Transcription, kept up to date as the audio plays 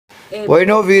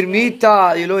Bueno,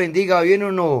 firmita, Dios lo bendiga, ¿bien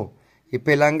o no? Y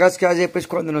Pelangas, ¿qué hace pues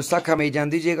cuando no está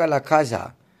camellando y llega a la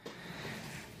casa?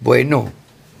 Bueno,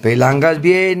 Pelangas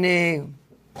viene,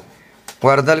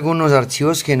 guarda algunos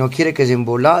archivos que no quiere que se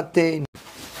embolaten.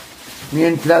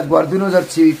 Mientras guardo unos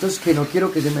archivitos que no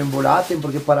quiero que se me embolaten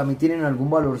porque para mí tienen algún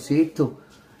valorcito.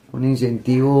 Un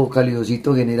incentivo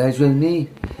calidosito genera eso en mí.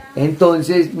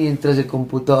 Entonces, mientras el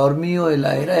computador mío de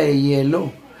la era de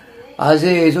hielo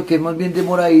hace eso que es más bien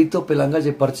demoradito, Pelanga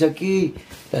se parcha aquí,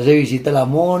 le hace visita a la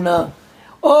mona.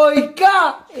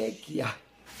 ¡Oiga!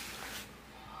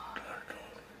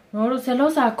 No, usted lo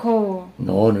sacó.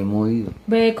 No, no he movido.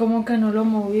 Ve, como que no lo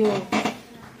movió.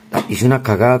 Hice una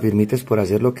cagada, firmitas, por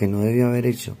hacer lo que no debía haber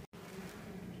hecho.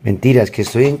 Mentiras, que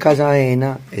estoy en casa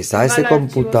ajena, está este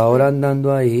computador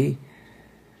andando ahí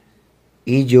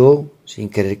y yo, sin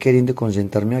querer queriendo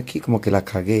concentrarme aquí, como que la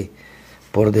cagué,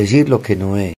 por decir lo que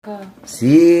no es.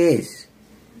 Sí es,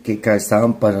 que acá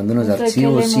estaban pasando unos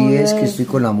archivos, sí es que estoy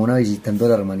con la mona visitando a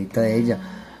la hermanita de ella,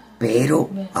 pero,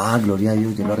 gloria a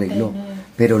Dios, ya lo arregló,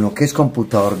 pero no que es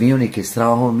computador mío ni que es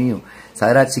trabajo mío,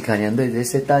 estaba chicaneando desde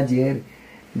este taller.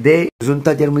 Es un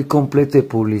taller muy completo de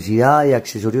publicidad y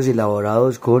accesorios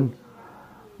elaborados con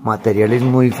materiales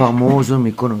muy famosos,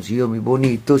 muy conocidos, muy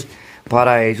bonitos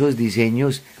para esos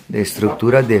diseños de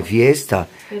estructuras de fiesta,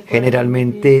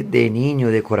 generalmente de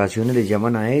niños, decoraciones les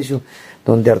llaman a eso,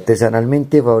 donde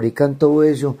artesanalmente fabrican todo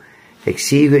eso,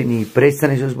 exhiben y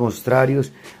prestan esos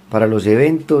mostrarios para los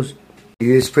eventos. Y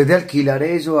después de alquilar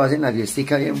eso, hacen la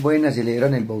fiestica bien buena,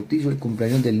 celebran el bautizo, el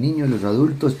cumpleaños del niño, de los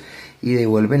adultos, y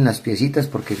devuelven las piecitas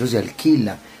porque eso se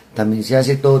alquila. También se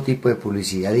hace todo tipo de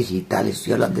publicidad digital,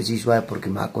 estoy hablando así suave porque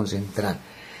me va a concentrar.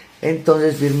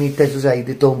 Entonces, firmita, eso es ahí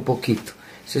de todo un poquito.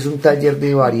 Este es un taller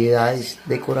de variedades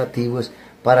decorativas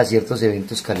para ciertos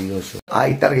eventos calidosos.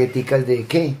 Hay tarjeticas de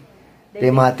 ¿qué?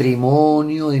 De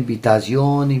matrimonio, de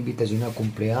invitación a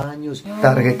cumpleaños,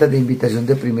 tarjetas de invitación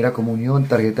de primera comunión,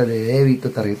 tarjetas de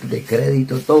débito, tarjetas de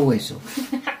crédito, todo eso.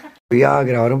 Voy a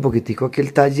grabar un poquitico aquí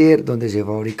el taller donde se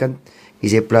fabrican y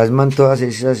se plasman todas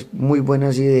esas muy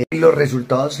buenas ideas. Y los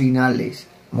resultados finales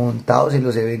montados en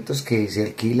los eventos que se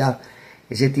alquila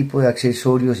ese tipo de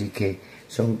accesorios y que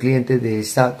son clientes de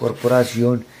esta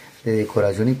corporación de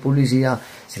decoración y publicidad,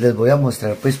 se les voy a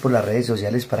mostrar pues por las redes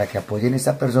sociales para que apoyen a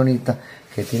esta personita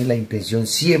que tiene la intención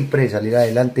siempre de salir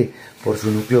adelante por su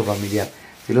núcleo familiar.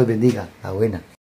 Dios los bendiga, la buena.